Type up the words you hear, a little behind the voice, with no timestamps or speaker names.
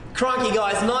Cronky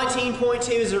guys,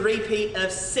 19.2 is a repeat of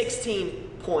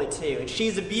 16.2, and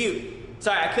she's a beaut.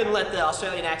 Sorry, I couldn't let the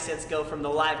Australian accents go from the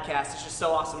live cast. It's just so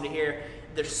awesome to hear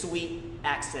their sweet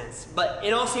accents. But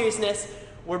in all seriousness,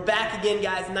 we're back again,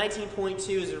 guys. 19.2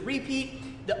 is a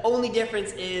repeat. The only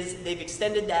difference is they've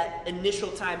extended that initial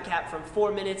time cap from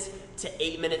 4 minutes to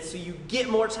 8 minutes, so you get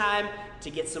more time to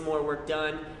get some more work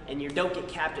done, and you don't get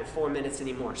capped at 4 minutes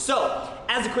anymore. So,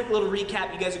 as a quick little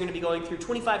recap, you guys are going to be going through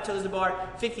 25 toes to bar,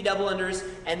 50 double unders,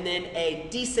 and then a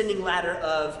descending ladder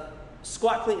of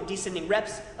squat clean, descending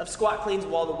reps of squat cleans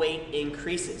while the weight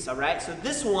increases, all right? So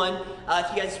this one,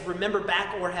 if you guys remember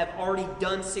back or have already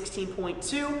done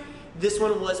 16.2, this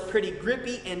one was pretty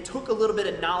grippy and took a little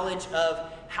bit of knowledge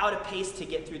of how to pace to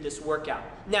get through this workout.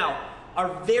 Now,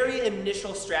 our very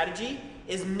initial strategy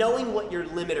is knowing what your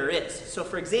limiter is. So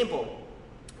for example,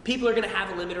 people are gonna have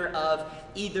a limiter of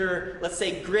either, let's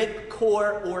say, grip,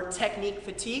 core, or technique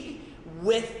fatigue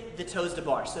with the toes to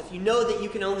bar. So if you know that you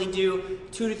can only do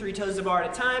 2 to 3 toes to bar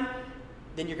at a time,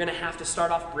 then you're gonna have to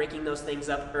start off breaking those things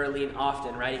up early and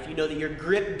often, right? If you know that your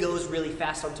grip goes really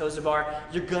fast on toes to bar,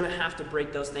 you're gonna have to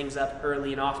break those things up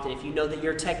early and often. If you know that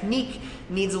your technique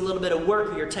needs a little bit of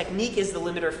work, or your technique is the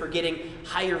limiter for getting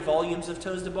higher volumes of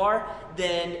toes to bar,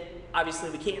 then obviously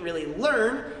we can't really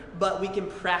learn, but we can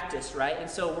practice, right? And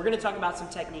so we're gonna talk about some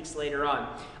techniques later on.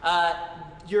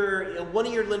 One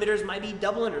of your limiters might be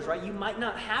double unders, right? You might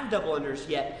not have double unders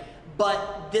yet,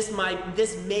 but this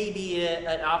may be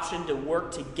an option to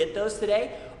work to get those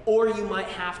today. Or you might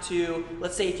have to,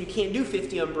 let's say if you can't do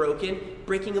 50 unbroken,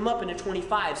 breaking them up into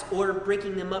 25s or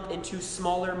breaking them up into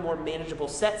smaller, more manageable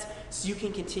sets so you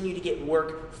can continue to get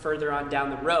work further on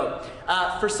down the road.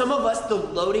 For some of us, the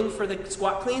loading for the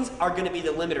squat cleans are gonna be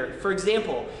the limiter. For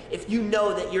example, if you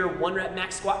know that your 1 rep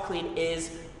max squat clean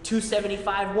is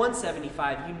 275,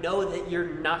 175, you know that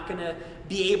you're not gonna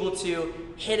be able to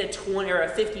hit a 20 or a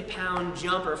 50-pound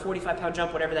jump or a 45-pound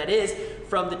jump, whatever that is,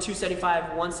 from the 275,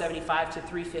 175 to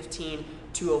 315,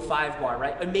 205 bar,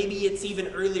 right? And maybe it's even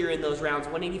earlier in those rounds.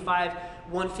 185,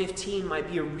 115 might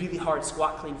be a really hard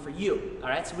squat clean for you, all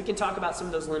right? So we can talk about some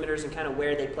of those limiters and kind of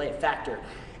where they play a factor.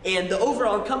 And the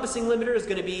overall encompassing limiter is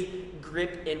gonna be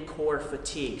grip and core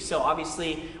fatigue. So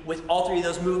obviously with all three of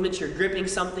those movements, you're gripping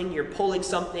something, you're pulling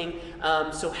something,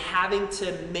 so having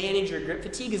to manage your grip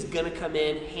fatigue is gonna come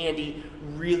in handy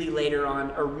really later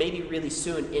on, or maybe really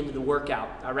soon into the workout,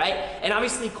 all right? And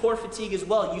obviously core fatigue as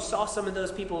well. You saw some of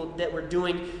those people that were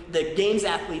doing, the games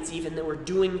athletes even, that were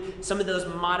doing some of those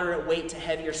moderate weight to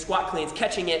heavier squat cleans,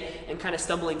 catching it and kind of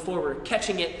stumbling forward,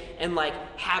 catching it and like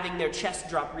having their chest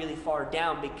drop really far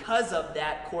down because of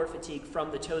that core fatigue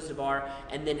from the toes to bar,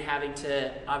 and then having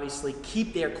to obviously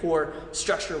keep their core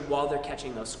structure while they're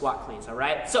catching those squat cleans, all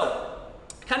right? So,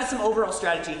 kind of some overall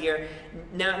strategy here.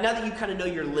 Now that you kind of know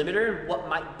your limiter and what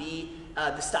might be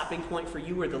the stopping point for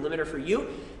you or the limiter for you,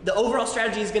 the overall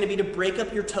strategy is going to be to break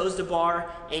up your toes to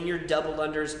bar and your double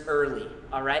unders early,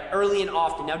 all right? Early and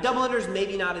often. Now double unders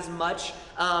maybe not as much,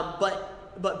 but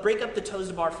break up the toes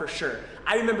to bar for sure.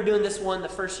 I remember doing this one the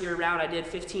first year around. I did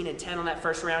 15 and 10 on that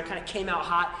first round. Kind of came out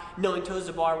hot, knowing toes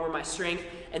to bar were my strength,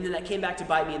 and then that came back to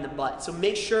bite me in the butt. So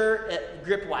make sure,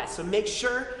 grip-wise, so make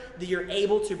sure that you're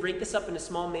able to break this up into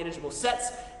small, manageable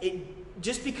sets.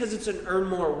 Just because it's an earn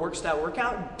more work style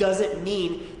workout doesn't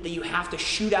mean that you have to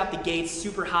shoot out the gates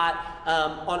super hot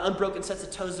on unbroken sets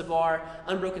of toes to bar,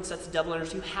 unbroken sets of double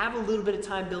unders. You have a little bit of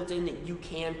time built in that you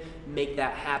can make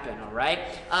that happen, all right?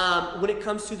 When it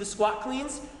comes to the squat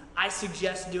cleans, I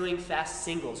suggest doing fast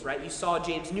singles, right? You saw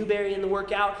James Newberry in the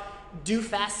workout do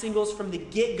fast singles from the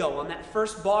get-go on that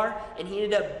first bar, and he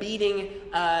ended up beating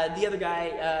the other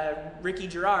guy, Ricky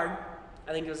Gerard,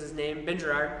 I think it was his name, Ben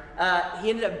Gerard. He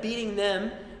ended up beating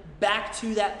them back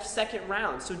to that second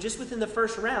round. So just within the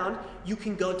first round, you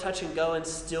can go touch and go and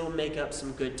still make up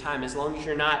some good time, as long as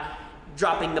you're not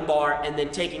dropping the bar and then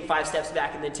taking 5 steps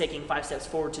back and then taking 5 steps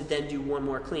forward to then do one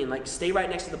more clean. Like, stay right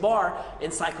next to the bar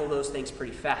and cycle those things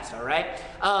pretty fast, all right?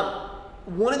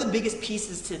 One of the biggest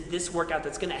pieces to this workout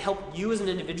that's gonna help you as an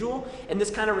individual, and this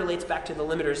kind of relates back to the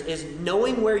limiters, is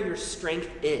knowing where your strength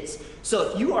is. So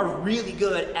if you are really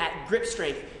good at grip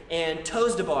strength and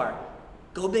toes to bar,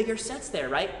 go bigger sets there,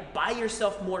 right? Buy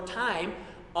yourself more time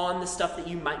on the stuff that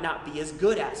you might not be as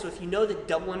good at. So if you know that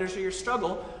double unders are your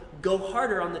struggle, go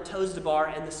harder on the toes to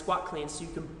bar and the squat cleans so you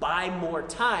can buy more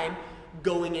time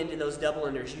going into those double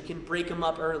unders. You can break them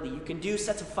up early. You can do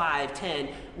sets of 5, 10,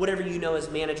 whatever you know is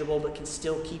manageable but can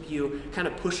still keep you kind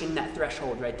of pushing that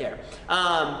threshold right there.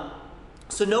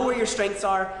 So know where your strengths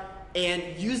are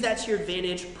and use that to your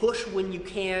advantage. Push when you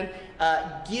can.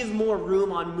 give more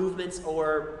room on movements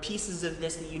or pieces of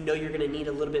this that you know you're gonna need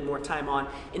a little bit more time on.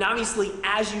 And obviously,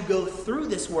 as you go through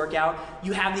this workout,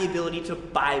 you have the ability to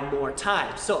buy more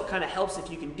time. So it kind of helps if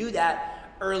you can do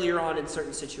that earlier on in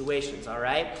certain situations, all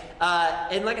right?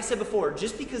 And like I said before,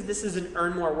 just because this is an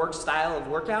earn more work style of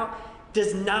workout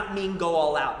does not mean go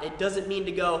all out. It doesn't mean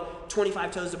to go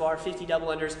 25 toes to bar, 50 double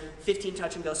unders, 15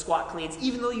 touch and go squat cleans,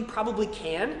 even though you probably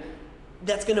can.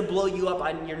 That's gonna blow you up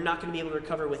and you're not gonna be able to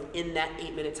recover within that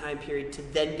 8-minute time period to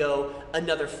then go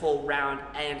another full round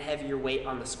and heavier weight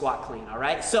on the squat clean, all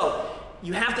right? So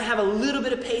you have to have a little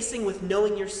bit of pacing with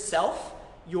knowing yourself,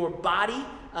 your body,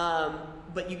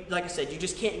 but you, like I said, you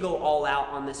just can't go all out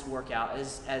on this workout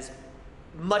as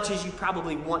much as you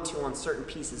probably want to on certain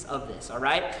pieces of this, all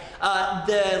right?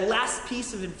 The last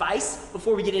piece of advice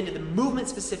before we get into the movement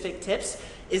specific tips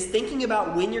is thinking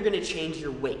about when you're gonna change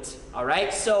your weight, all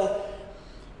right? So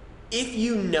if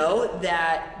you know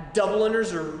that double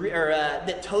unders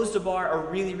that toes to bar are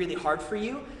really, really hard for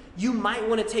you, you might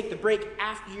wanna take the break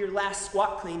after your last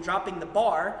squat clean, dropping the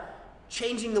bar,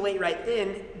 changing the weight right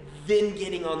then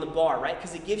getting on the bar, right?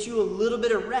 Because it gives you a little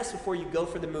bit of rest before you go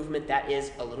for the movement that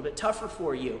is a little bit tougher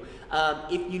for you.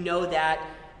 If you know that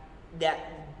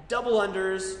double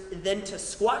unders then to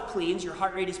squat cleans, your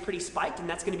heart rate is pretty spiked and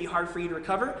that's gonna be hard for you to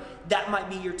recover, that might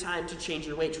be your time to change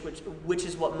your weight, which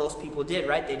is what most people did,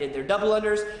 right? They did their double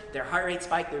unders, their heart rate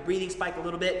spiked, their breathing spiked a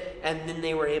little bit, and then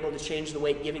they were able to change the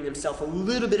weight, giving themselves a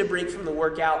little bit of break from the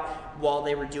workout while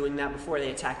they were doing that before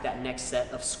they attacked that next set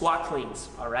of squat cleans,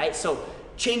 all right? So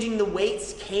changing the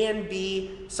weights can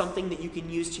be something that you can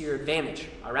use to your advantage,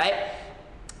 all right?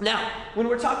 Now, when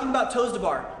we're talking about toes to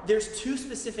bar, there's two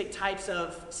specific types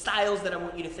of styles that I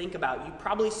want you to think about. You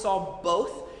probably saw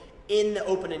both in the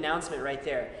open announcement right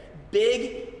there.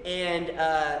 Big and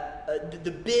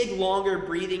the big, longer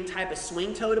breathing type of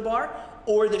swing toe to bar,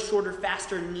 or the shorter,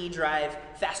 faster knee drive,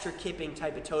 faster kipping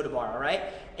type of toe to bar, all right?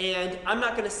 And I'm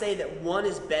not gonna say that one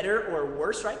is better or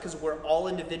worse, right? Because we're all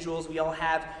individuals, we all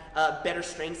have better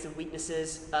strengths and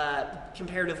weaknesses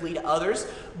comparatively to others.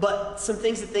 But some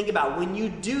things to think about, when you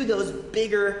do those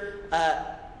bigger,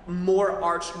 more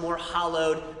arched, more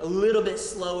hollowed, a little bit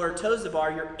slower toes to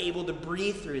bar, you're able to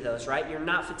breathe through those, right? You're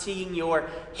not fatiguing your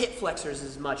hip flexors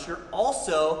as much. You're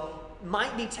also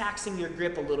might be taxing your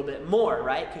grip a little bit more,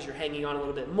 right? Because you're hanging on a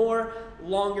little bit more,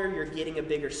 longer, you're getting a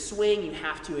bigger swing, you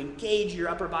have to engage your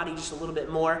upper body just a little bit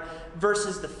more,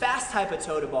 versus the fast type of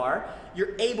toe to bar,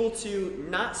 you're able to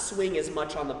not swing as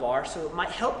much on the bar, so it might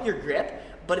help your grip,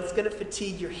 but it's gonna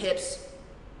fatigue your hips,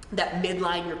 that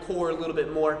midline, your core a little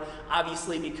bit more,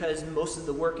 obviously because most of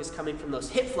the work is coming from those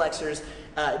hip flexors,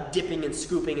 dipping and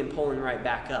scooping and pulling right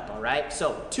back up, all right?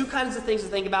 So two kinds of things to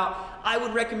think about. I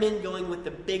would recommend going with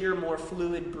the bigger, more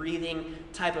fluid breathing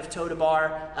type of toe to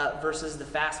bar versus the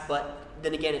fast, but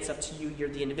then again, it's up to you. You're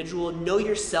the individual. Know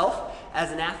yourself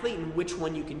as an athlete and which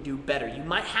one you can do better. You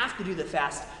might have to do the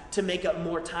fast to make up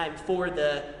more time for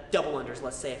the double unders,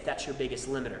 let's say, if that's your biggest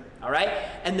limiter, all right?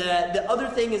 And the other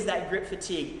thing is that grip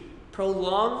fatigue.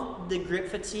 Prolong the grip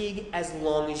fatigue as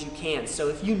long as you can. So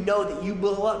if you know that you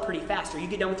blow up pretty fast, or you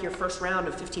get done with your first round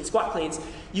of 15 squat cleans,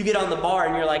 you get on the bar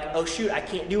and you're like, oh shoot, I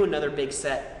can't do another big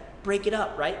set. Break it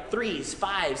up, right? 3s,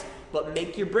 5s, but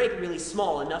make your break really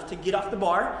small, enough to get off the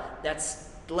bar. That's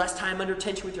less time under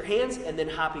tension with your hands, and then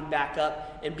hopping back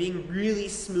up and being really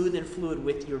smooth and fluid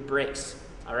with your breaks,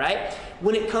 all right?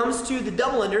 When it comes to the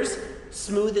double unders,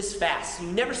 smooth is fast. You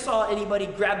never saw anybody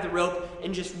grab the rope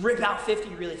and just rip out 50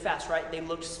 really fast, right? They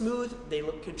looked smooth, they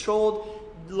looked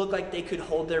controlled, looked like they could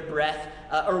hold their breath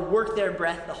or work their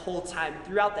breath the whole time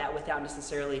throughout that without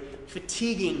necessarily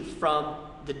fatiguing from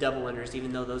the double unders,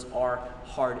 even though those are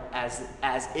hard as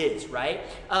is, right?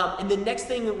 And the next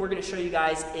thing that we're gonna show you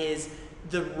guys is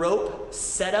the rope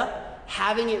setup,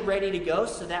 having it ready to go,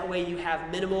 so that way you have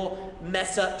minimal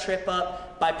mess up, trip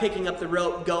up by picking up the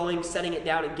rope, going, setting it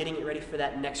down, and getting it ready for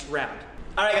that next round.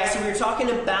 All right, guys, so we were talking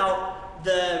about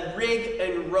the rig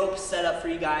and rope setup for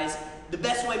you guys. The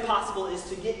best way possible is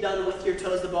to get done with your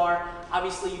toes to bar.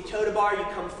 Obviously, you toe to bar, you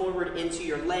come forward into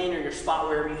your lane or your spot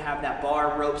wherever you have that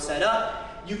bar rope set up.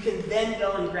 You can then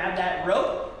go and grab that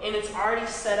rope, and it's already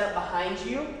set up behind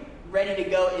you, ready to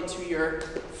go into your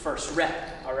first rep,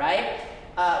 all right?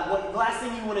 The last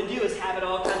thing you want to do is have it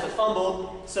all kinds of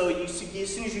fumbled, so as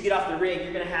soon as you get off the rig,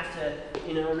 you're going to have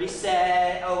to,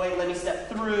 reset, oh wait, let me step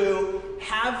through.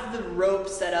 Have the rope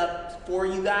set up for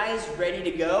you guys, ready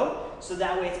to go, so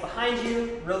that way it's behind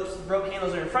you, rope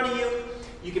handles are in front of you,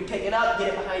 you can pick it up, get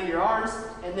it behind your arms,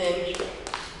 and then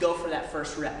go for that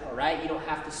first rep, all right? You don't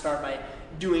have to start by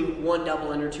doing one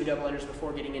double under, 2 double unders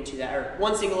before getting into that, or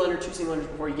 1 single under, 2 single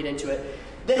unders before you get into it.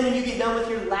 Then when you get done with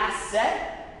your last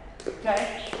set,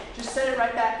 okay, just set it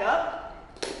right back up.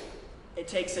 It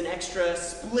takes an extra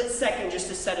split second just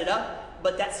to set it up,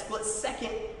 but that split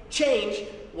second change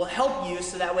will help you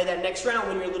so that way that next round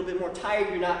when you're a little bit more tired,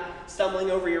 you're not stumbling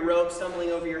over your rope,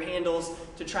 stumbling over your handles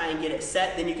to try and get it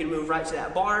set. Then you can move right to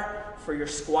that bar for your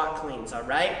squat cleans, all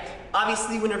right?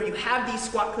 Obviously, whenever you have these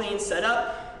squat cleans set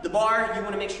up, the bar, you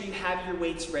want to make sure you have your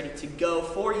weights ready to go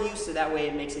for you so that way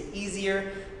it makes it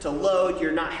easier to load.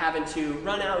 You're not having to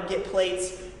run out and get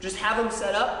plates. Just have them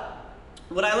set up.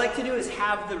 What I like to do is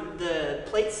have the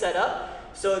plates set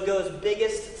up so it goes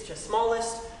biggest to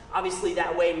smallest. Obviously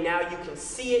that way now you can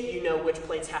see it, you know which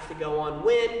plates have to go on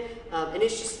when, and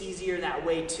it's just easier that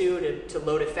way too to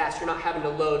load it fast. You're not having to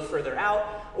load further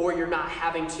out, or you're not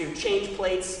having to change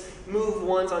plates, move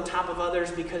ones on top of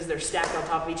others because they're stacked on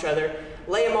top of each other.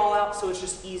 Lay them all out so it's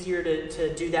just easier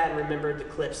to do that and remember the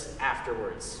clips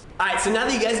afterwards. All right, so now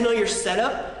that you guys know your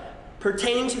setup,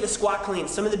 pertaining to the squat clean,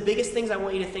 some of the biggest things I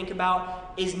want you to think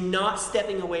about is not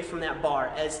stepping away from that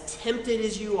bar. As tempted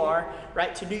as you are,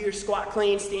 right, to do your squat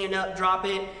clean, stand up, drop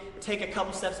it, take a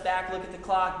couple steps back, look at the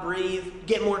clock, breathe,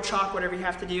 get more chalk, whatever you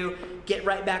have to do, get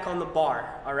right back on the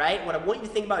bar, all right? What I want you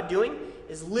to think about doing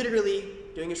is literally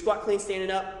doing your squat clean, standing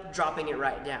up, dropping it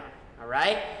right down, all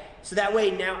right? So that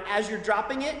way now as you're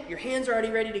dropping it, your hands are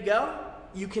already ready to go,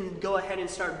 you can go ahead and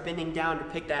start bending down to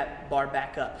pick that bar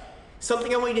back up.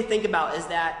 Something I want you to think about is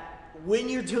that when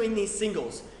you're doing these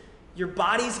singles, your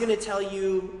body's gonna tell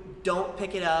you, don't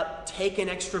pick it up, take an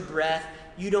extra breath,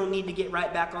 you don't need to get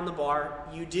right back on the bar.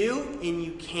 You do, and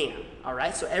you can, all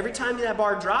right? So every time that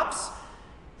bar drops,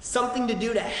 something to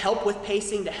do to help with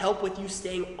pacing, to help with you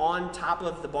staying on top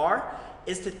of the bar,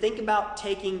 is to think about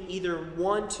taking either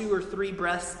 1, 2, or 3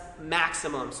 breaths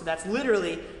maximum. So that's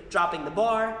literally dropping the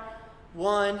bar,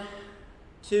 1,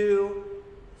 2,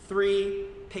 3,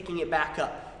 picking it back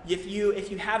up. If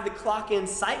you have the clock in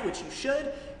sight, which you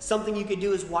should, something you could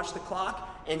do is watch the clock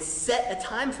and set a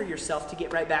time for yourself to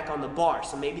get right back on the bar.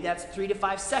 So maybe that's 3 to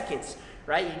 5 seconds,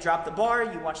 right? You drop the bar,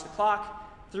 you watch the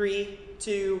clock, 3,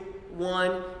 2,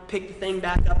 1, pick the thing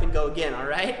back up and go again, all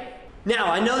right?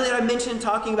 Now, I know that I mentioned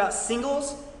talking about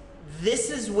singles. This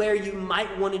is where you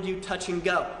might want to do touch and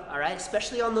go, all right?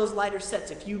 Especially on those lighter sets.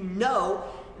 If you know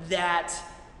that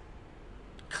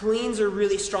cleans are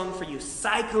really strong for you,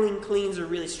 cycling cleans are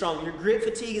really strong, your grip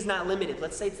fatigue is not limited.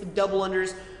 Let's say it's the double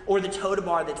unders or the toe to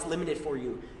bar that's limited for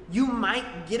you. You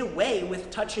might get away with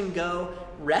touch and go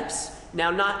reps. Now,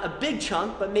 not a big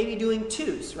chunk, but maybe doing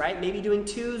 2s, right? Maybe doing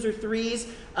 2s or 3s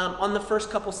on the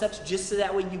first couple sets, just so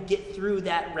that way you get through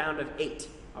that round of 8,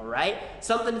 all right?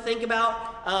 Something to think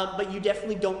about, but you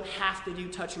definitely don't have to do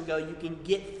touch and go. You can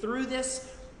get through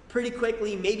this pretty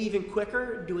quickly, maybe even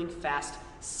quicker, doing fast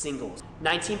singles.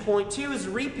 19.2 is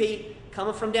a repeat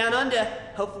coming from down under.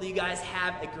 Hopefully you guys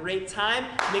have a great time.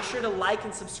 Make sure to like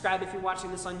and subscribe if you're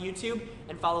watching this on YouTube,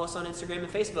 and follow us on Instagram and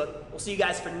Facebook. We'll see you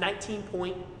guys for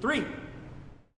 19.3.